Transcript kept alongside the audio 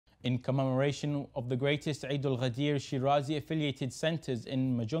In commemoration of the greatest Eid-ul-Ghadir, Shirazi affiliated centres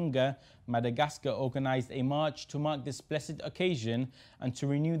in Majunga, Madagascar organised a march to mark this blessed occasion and to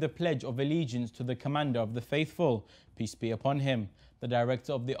renew the pledge of allegiance to the Commander of the Faithful, peace be upon him. The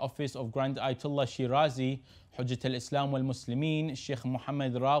director of the office of Grand Ayatollah Shirazi, Hujjat-ul-Islam wa-al-Muslimeen, Sheikh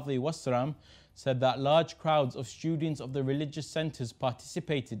Mohammad Radhi Wasram, said that large crowds of students of the religious centres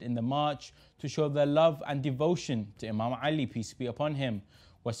participated in the march to show their love and devotion to Imam Ali, peace be upon him.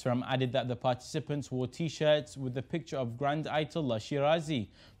 Wasram added that the participants wore t-shirts with the picture of Grand Ayatollah Shirazi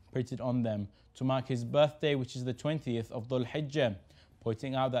printed on them to mark his birthday, which is the 20th of Thul Hijjah,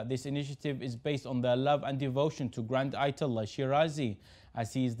 pointing out that this initiative is based on their love and devotion to Grand Ayatollah Shirazi,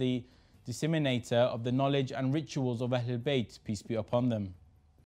 as he is the disseminator of the knowledge and rituals of AhlulBayt, peace be upon them.